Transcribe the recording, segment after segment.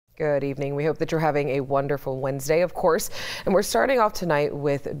Good evening. We hope that you're having a wonderful Wednesday, of course. And we're starting off tonight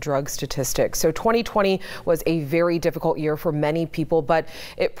with drug statistics. So 2020 was a very difficult year for many people, but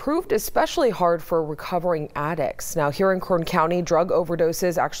it proved especially hard for recovering addicts. Now, here in Kern County, drug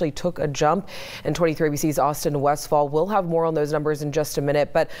overdoses actually took a jump. And 23 ABC's Austin Westfall will have more on those numbers in just a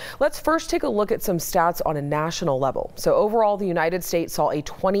minute. But let's first take a look at some stats on a national level. So overall, the United States saw a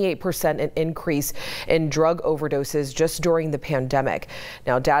 28% increase in drug overdoses just during the pandemic.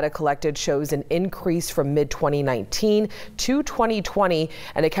 Now, data collected shows an increase from mid-2019 to 2020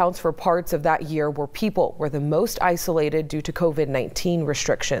 and accounts for parts of that year where people were the most isolated due to COVID-19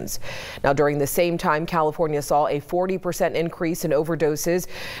 restrictions. Now, during the same time, California saw a 40% increase in overdoses,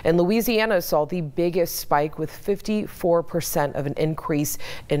 and Louisiana saw the biggest spike with 54% of an increase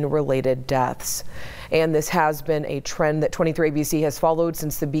in related deaths. And this has been a trend that 23 ABC has followed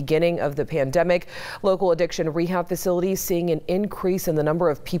since the beginning of the pandemic. Local addiction rehab facilities seeing an increase in the number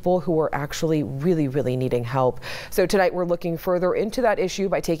of people who are actually really needing help. So tonight we're looking further into that issue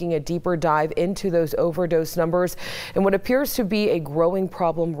by taking a deeper dive into those overdose numbers and what appears to be a growing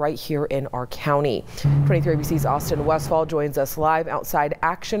problem right here in our county. 23 ABC's Austin Westfall joins us live outside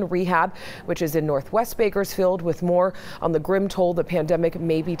Action Rehab, which is in Northwest Bakersfield, with more on the grim toll the pandemic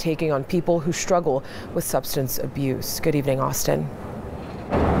may be taking on people who struggle with substance abuse. Good evening, Austin.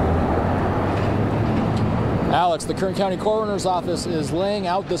 Alex, the Kern County Coroner's Office is laying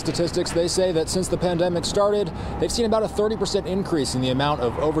out the statistics. They say that since the pandemic started, they've seen about a 30% increase in the amount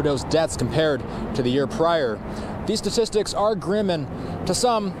of overdose deaths compared to the year prior. These statistics are grim, and to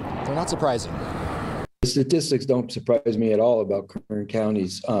some, they're not surprising. The statistics don't surprise me at all about Kern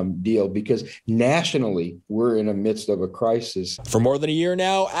County's deal, because nationally, we're in the midst of a crisis. For more than a year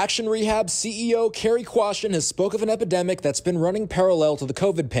now, Action Rehab CEO Kern County has spoke of an epidemic that's been running parallel to the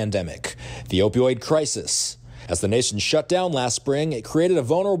COVID pandemic, the opioid crisis. As the nation shut down last spring, it created a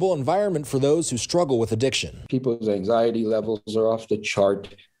vulnerable environment for those who struggle with addiction. People's anxiety levels are off the chart.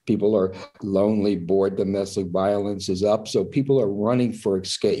 People are lonely, bored, domestic violence is up, so people are running for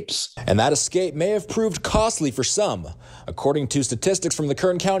escapes. And that escape may have proved costly for some. According to statistics from the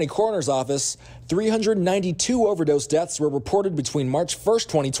Kern County Coroner's Office, 392 overdose deaths were reported between March 1st,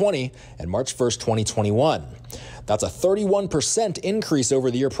 2020 and March 1st, 2021. That's a 31% increase over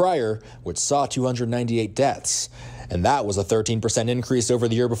the year prior, which saw 298 deaths. And that was a 13% increase over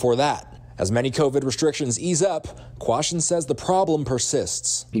the year before that. As many COVID restrictions ease up, Quashen says the problem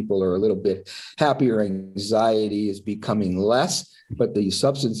persists. People are a little bit happier. Anxiety is becoming less, but the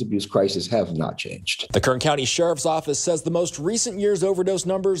substance abuse crisis have not changed. The Kern County Sheriff's Office says the most recent year's overdose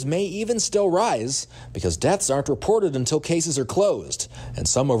numbers may even still rise because deaths aren't reported until cases are closed, and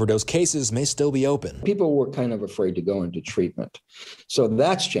some overdose cases may still be open. People were kind of afraid to go into treatment, so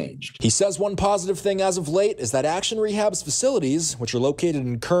that's changed. He says one positive thing as of late is that Action Rehab's facilities, which are located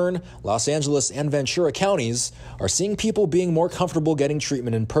in Kern, Los Angeles, and Ventura counties, are seeing people being more comfortable getting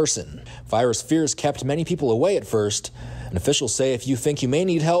treatment in person. Virus fears kept many people away at first, and officials say if you think you may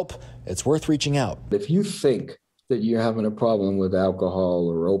need help, it's worth reaching out. If you think that you're having a problem with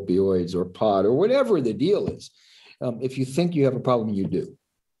alcohol or opioids or pot or whatever the deal is, if you think you have a problem, you do.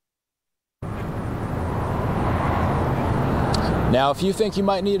 Now, if you think you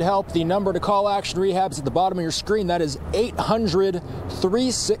might need help, the number to call Action Rehab is at the bottom of your screen. That is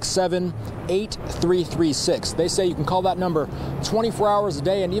 800-367-8336. They say you can call that number 24 hours a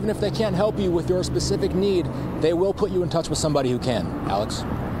day, and even if they can't help you with your specific need, they will put you in touch with somebody who can. Alex?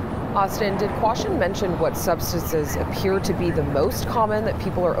 Austin, did Quashen mention what substances appear to be the most common that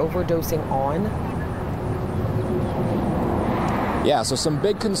people are overdosing on? Yeah, so some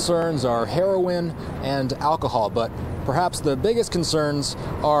big concerns are heroin and alcohol, but perhaps the biggest concerns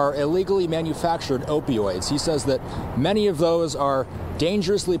are illegally manufactured opioids. He says that many of those are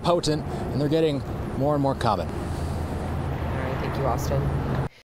dangerously potent and they're getting more and more common. All right, thank you, Austin.